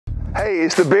Hey,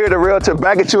 it's the Bearded Realtor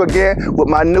back at you again with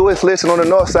my newest listing on the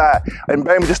north side in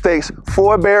Bainbridge Estates.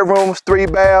 4 bedrooms, 3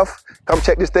 baths. Come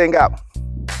check this thing out.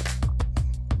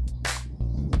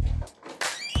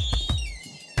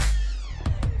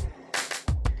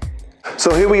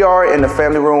 So here we are in the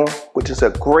family room, which is a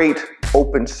great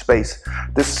open space.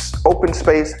 This open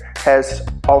space has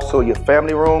also your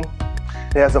family room.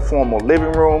 It has a formal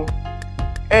living room,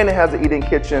 and it has an eating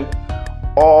kitchen,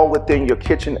 all within your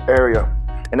kitchen area.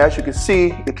 And as you can see,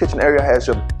 the kitchen area has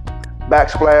your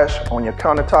backsplash on your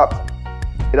countertops.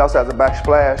 It also has a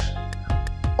backsplash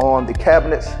on the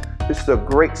cabinets. This is a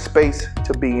great space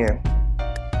to be in.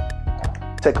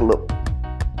 Take a look.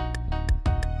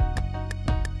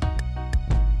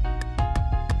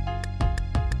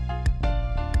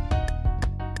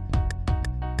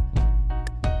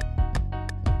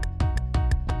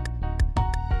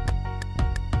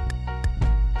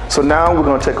 So now we're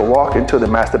going to take a walk into the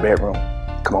master bedroom.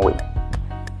 Come on with me.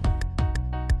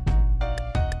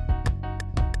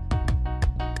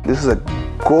 This is a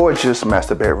gorgeous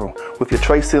master bedroom with your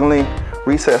tray ceiling,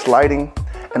 recessed lighting,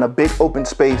 and a big open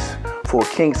space for a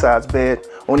king size bed,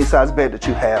 or any size bed that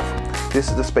you have. This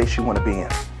is the space you want to be in.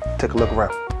 Take a look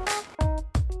around.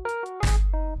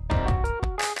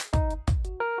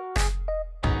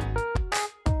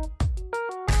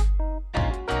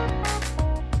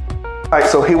 All right,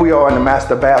 so here we are in the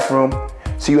master bathroom.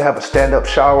 So you have a stand-up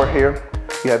shower here.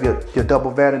 You have your double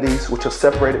vanities, which are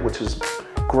separated, which is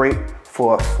great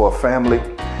for a family.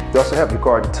 You also have your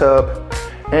garden tub,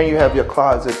 and you have your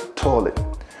closet toilet.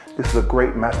 This is a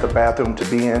great master bathroom to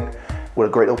be in with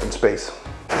a great open space.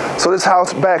 So this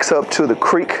house backs up to the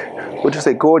creek, which is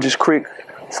a gorgeous creek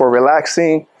for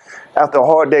relaxing. After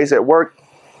hard days at work,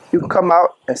 you can come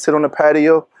out and sit on the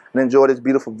patio and enjoy this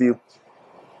beautiful view.